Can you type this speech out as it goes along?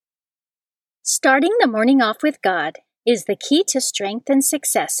Starting the morning off with God is the key to strength and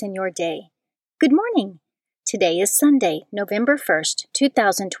success in your day. Good morning. Today is Sunday, November 1st,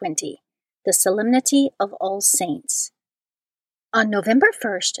 2020, the Solemnity of All Saints. On November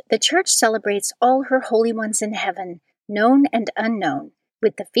 1st, the Church celebrates all her holy ones in heaven, known and unknown,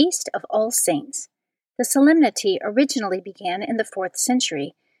 with the Feast of All Saints. The solemnity originally began in the 4th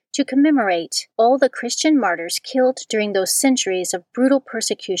century to commemorate all the Christian martyrs killed during those centuries of brutal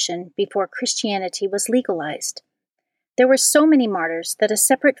persecution before Christianity was legalized. There were so many martyrs that a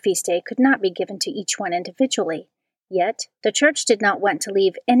separate feast day could not be given to each one individually. Yet, the Church did not want to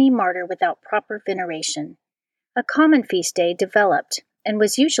leave any martyr without proper veneration. A common feast day developed and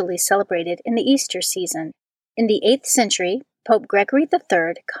was usually celebrated in the Easter season. In the 8th century, Pope Gregory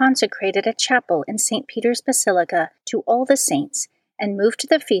III consecrated a chapel in St. Peter's Basilica to all the saints and moved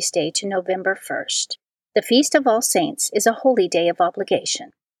the feast day to November 1st. The Feast of All Saints is a holy day of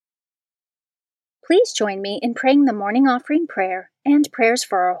obligation. Please join me in praying the morning offering prayer and prayers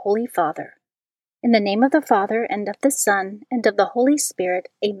for our Holy Father. In the name of the Father, and of the Son, and of the Holy Spirit,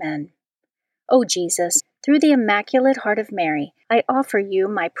 Amen. O Jesus, through the Immaculate Heart of Mary, I offer you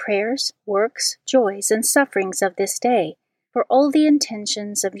my prayers, works, joys, and sufferings of this day, for all the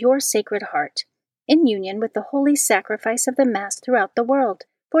intentions of your Sacred Heart, in union with the holy sacrifice of the Mass throughout the world,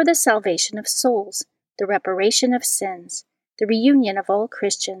 for the salvation of souls, the reparation of sins, the reunion of all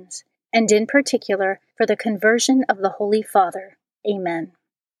Christians, and in particular for the conversion of the Holy Father. Amen.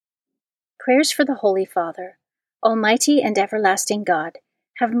 Prayers for the Holy Father. Almighty and everlasting God,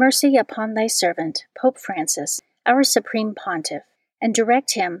 have mercy upon thy servant, Pope Francis, our Supreme Pontiff, and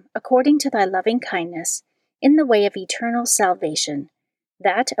direct him, according to thy loving kindness, in the way of eternal salvation,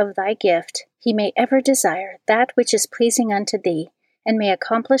 that of thy gift he may ever desire that which is pleasing unto thee, and may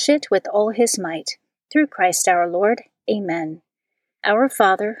accomplish it with all his might. Through Christ our Lord. Amen. Our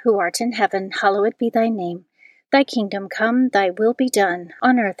Father, who art in heaven, hallowed be thy name. Thy kingdom come, thy will be done,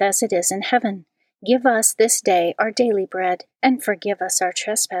 on earth as it is in heaven. Give us this day our daily bread, and forgive us our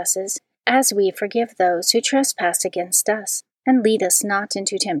trespasses, as we forgive those who trespass against us. And lead us not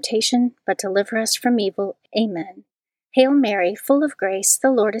into temptation, but deliver us from evil. Amen. Hail Mary, full of grace,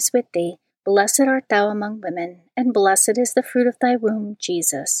 the Lord is with thee. Blessed art thou among women, and blessed is the fruit of thy womb,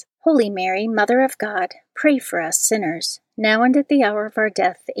 Jesus. Holy Mary, Mother of God, pray for us sinners, now and at the hour of our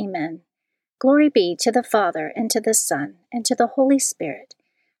death. Amen. Glory be to the Father, and to the Son, and to the Holy Spirit,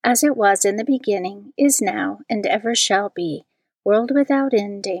 as it was in the beginning, is now, and ever shall be, world without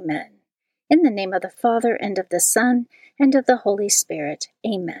end. Amen. In the name of the Father, and of the Son, and of the Holy Spirit.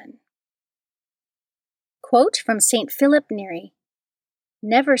 Amen. Quote from St. Philip Neri.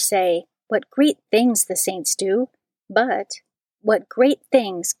 Never say, what great things the saints do, but what great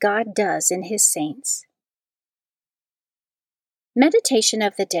things God does in his saints. Meditation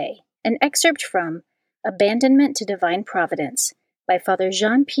of the Day, an excerpt from Abandonment to Divine Providence by Father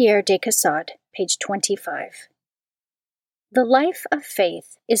Jean-Pierre de Caussade, page 25. The life of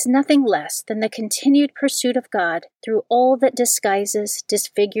faith is nothing less than the continued pursuit of God through all that disguises,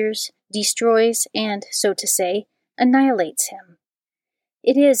 disfigures, destroys, and, so to say, annihilates him.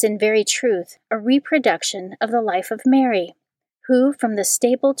 It is, in very truth, a reproduction of the life of Mary, who, from the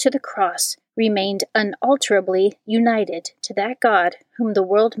stable to the cross, remained unalterably united to that God whom the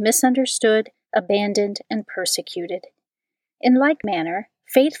world misunderstood, abandoned, and persecuted. In like manner,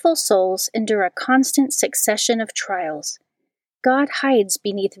 faithful souls endure a constant succession of trials. God hides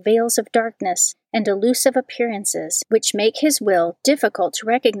beneath veils of darkness and elusive appearances which make his will difficult to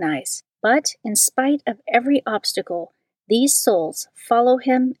recognize, but in spite of every obstacle, these souls follow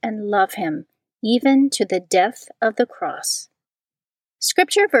him and love him, even to the death of the cross.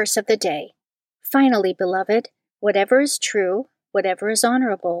 Scripture verse of the day. Finally, beloved, whatever is true, whatever is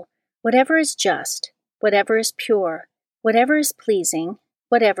honorable, whatever is just, whatever is pure, whatever is pleasing,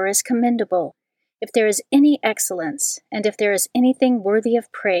 whatever is commendable, if there is any excellence, and if there is anything worthy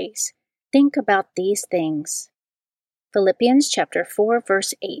of praise, think about these things. Philippians chapter 4,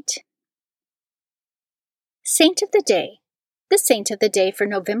 verse 8. Saint of the Day. The saint of the day for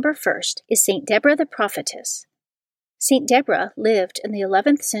November 1st is Saint Deborah the Prophetess. Saint Deborah lived in the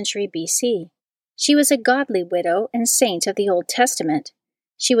 11th century BC. She was a godly widow and saint of the Old Testament.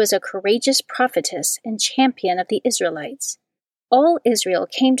 She was a courageous prophetess and champion of the Israelites. All Israel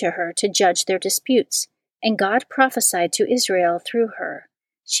came to her to judge their disputes, and God prophesied to Israel through her.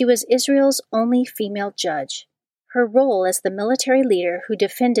 She was Israel's only female judge. Her role as the military leader who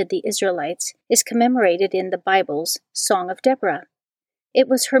defended the Israelites is commemorated in the Bible's Song of Deborah. It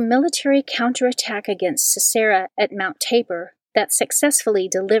was her military counterattack against Sisera at Mount Tabor that successfully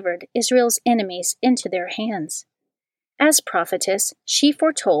delivered Israel's enemies into their hands. As prophetess, she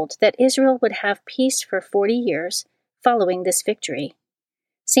foretold that Israel would have peace for 40 years following this victory.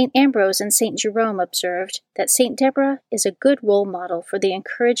 St. Ambrose and St. Jerome observed that St. Deborah is a good role model for the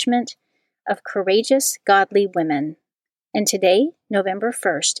encouragement of courageous, godly women. And today, November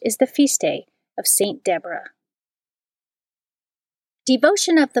 1st, is the feast day of St. Deborah.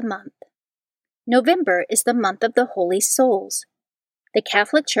 Devotion of the Month. November is the month of the Holy Souls. The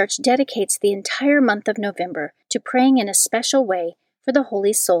Catholic Church dedicates the entire month of November to praying in a special way for the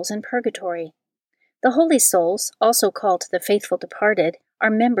holy souls in purgatory. The holy souls, also called the faithful departed, are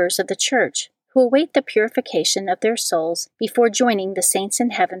members of the Church who await the purification of their souls before joining the saints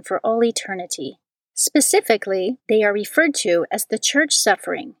in heaven for all eternity. Specifically, they are referred to as the Church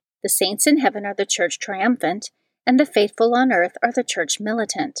suffering. The saints in heaven are the Church triumphant, and the faithful on earth are the Church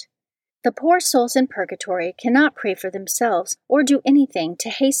militant. The poor souls in purgatory cannot pray for themselves or do anything to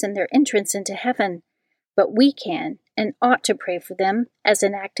hasten their entrance into heaven, but we can and ought to pray for them as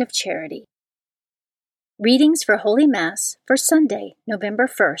an act of charity. Readings for Holy Mass for Sunday, November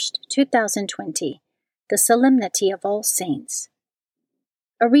 1st, 2020, the Solemnity of All Saints.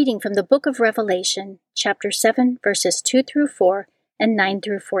 A reading from the Book of Revelation, chapter 7, verses 2 through 4 and 9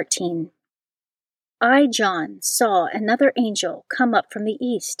 through 14. I, John, saw another angel come up from the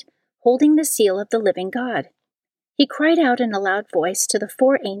east, holding the seal of the living God. He cried out in a loud voice to the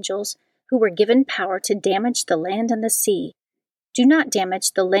 4 angels who were given power to damage the land and the sea. Do not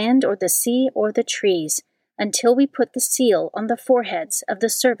damage the land or the sea or the trees until we put the seal on the foreheads of the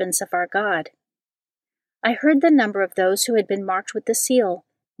servants of our God. I heard the number of those who had been marked with the seal,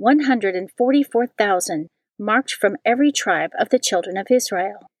 144,000, marked from every tribe of the children of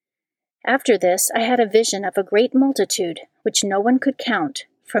Israel. After this, I had a vision of a great multitude, which no one could count,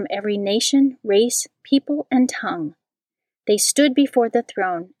 from every nation, race, people, and tongue. They stood before the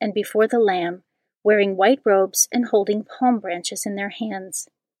throne and before the Lamb, wearing white robes and holding palm branches in their hands.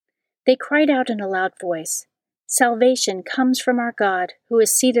 They cried out in a loud voice, "Salvation comes from our God, who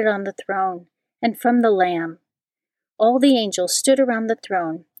is seated on the throne, and from the Lamb." All the angels stood around the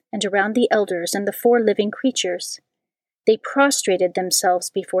throne, and around the elders and the 4 living creatures. They prostrated themselves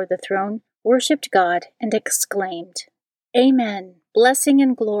before the throne, worshipped God, and exclaimed, Amen. Blessing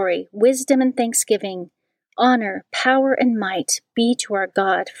and glory, wisdom and thanksgiving, honor, power, and might be to our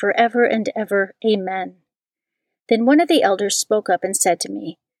God forever and ever. Amen. Then one of the elders spoke up and said to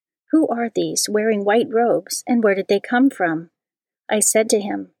me, Who are these wearing white robes, and where did they come from? I said to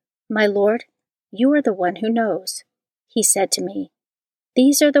him, My Lord, you are the one who knows. He said to me,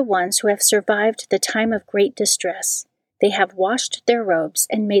 These are the ones who have survived the time of great distress. They have washed their robes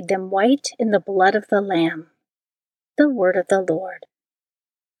and made them white in the blood of the Lamb. The Word of the Lord.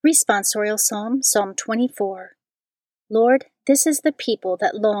 Responsorial Psalm, Psalm 24. Lord, this is the people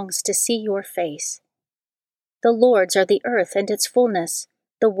that longs to see your face. The Lord's are the earth and its fullness,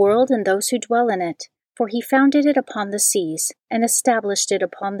 the world and those who dwell in it, for he founded it upon the seas and established it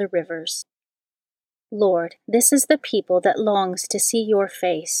upon the rivers. Lord, this is the people that longs to see your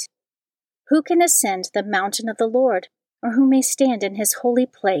face. Who can ascend the mountain of the Lord, or who may stand in his holy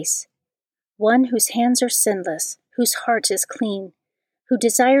place? One whose hands are sinless, whose heart is clean, who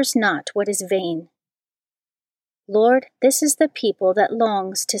desires not what is vain. Lord, this is the people that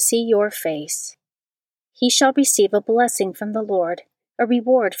longs to see your face. He shall receive a blessing from the Lord, a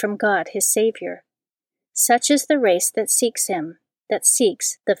reward from God his Savior. Such is the race that seeks him, that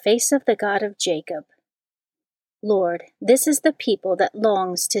seeks the face of the God of Jacob. Lord, this is the people that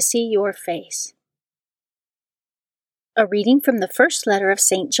longs to see your face. A reading from the first letter of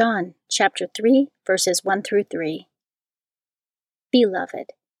St. John, chapter 3, verses 1 through 3.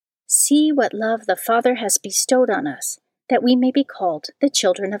 Beloved, see what love the Father has bestowed on us, that we may be called the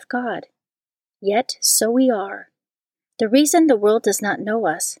children of God. Yet so we are. The reason the world does not know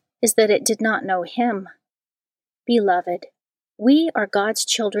us is that it did not know him. Beloved, we are God's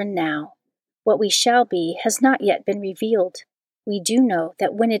children now. What we shall be has not yet been revealed. We do know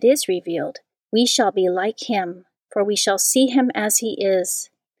that when it is revealed, we shall be like him, for we shall see him as he is.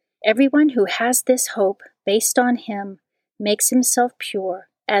 Everyone who has this hope based on him makes himself pure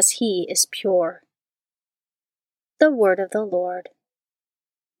as he is pure. The Word of the Lord.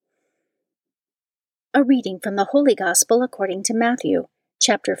 A reading from the Holy Gospel according to Matthew,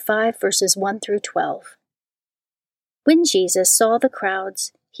 chapter 5, verses 1 through 12. When Jesus saw the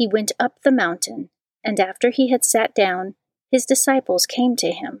crowds, he went up the mountain, and after he had sat down, his disciples came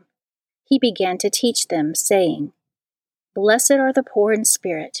to him. He began to teach them, saying, Blessed are the poor in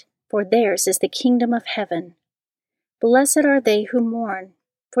spirit, for theirs is the kingdom of heaven. Blessed are they who mourn,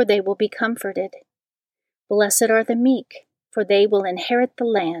 for they will be comforted. Blessed are the meek, for they will inherit the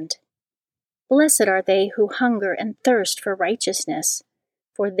land. Blessed are they who hunger and thirst for righteousness,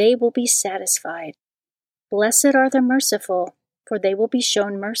 for they will be satisfied. Blessed are the merciful, for they will be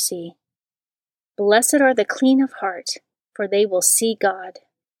shown mercy. Blessed are the clean of heart, for they will see God.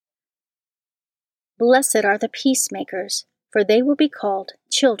 Blessed are the peacemakers, for they will be called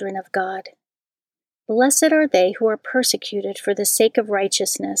children of God. Blessed are they who are persecuted for the sake of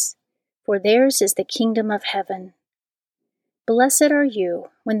righteousness, for theirs is the kingdom of heaven. Blessed are you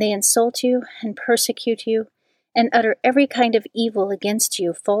when they insult you and persecute you, and utter every kind of evil against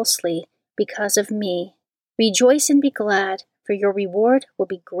you falsely because of me. Rejoice and be glad, for your reward will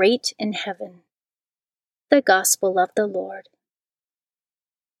be great in heaven. The Gospel of the Lord.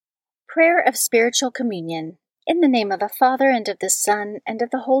 Prayer of Spiritual Communion. In the name of the Father, and of the Son, and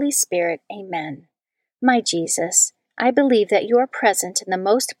of the Holy Spirit. Amen. My Jesus, I believe that you are present in the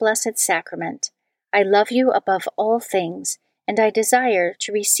most blessed sacrament. I love you above all things, and I desire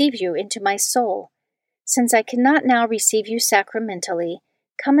to receive you into my soul. Since I cannot now receive you sacramentally,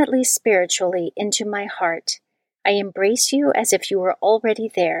 come at least spiritually into my heart. I embrace you as if you were already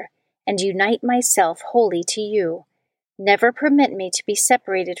there, and unite myself wholly to you. Never permit me to be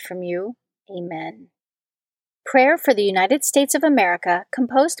separated from you. Amen. Prayer for the United States of America,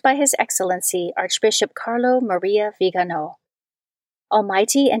 composed by His Excellency Archbishop Carlo Maria Vigano.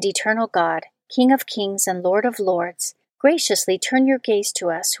 Almighty and eternal God, King of kings and Lord of lords, graciously turn your gaze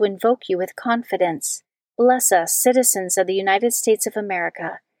to us who invoke you with confidence. Bless us, citizens of the United States of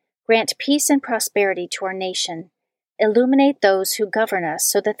America. Grant peace and prosperity to our nation. Illuminate those who govern us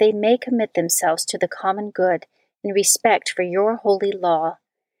so that they may commit themselves to the common good in respect for your holy law.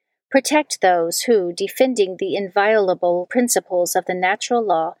 Protect those who, defending the inviolable principles of the natural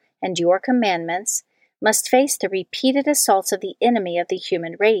law and your commandments, must face the repeated assaults of the enemy of the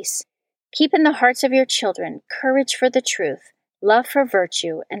human race. Keep in the hearts of your children courage for the truth, love for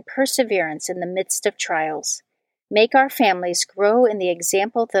virtue, and perseverance in the midst of trials. Make our families grow in the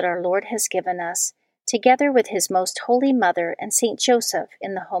example that our Lord has given us, together with His most holy Mother and Saint Joseph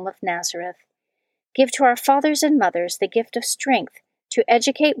in the home of Nazareth. Give to our fathers and mothers the gift of strength to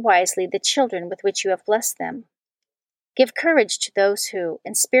educate wisely the children with which you have blessed them. Give courage to those who,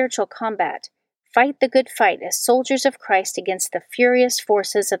 in spiritual combat, fight the good fight as soldiers of Christ against the furious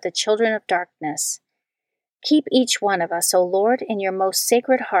forces of the children of darkness. Keep each one of us, O Lord, in your most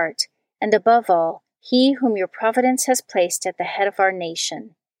sacred heart, and above all, he whom your providence has placed at the head of our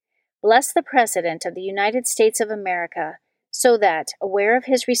nation. Bless the President of the United States of America, so that, aware of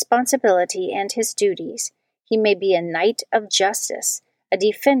his responsibility and his duties, he may be a knight of justice, a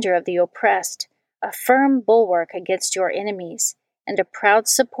defender of the oppressed, a firm bulwark against your enemies, and a proud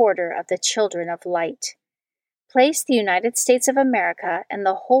supporter of the children of light. Place the United States of America and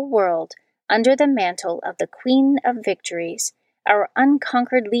the whole world under the mantle of the Queen of Victories, our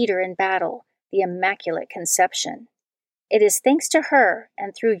unconquered leader in battle, the Immaculate Conception. It is thanks to her,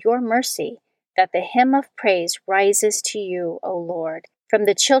 and through your mercy, that the hymn of praise rises to you, O Lord, from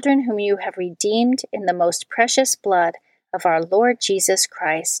the children whom you have redeemed in the most precious blood of our Lord Jesus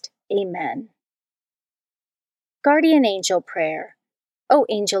Christ. Amen. Guardian Angel Prayer. O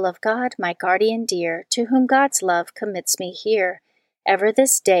angel of God, my guardian dear, to whom God's love commits me here, ever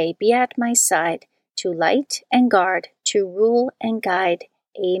this day be at my side, to light and guard, to rule and guide.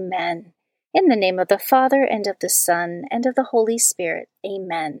 Amen. In the name of the Father, and of the Son, and of the Holy Spirit.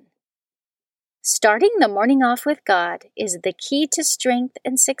 Amen. Starting the morning off with God is the key to strength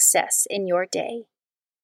and success in your day.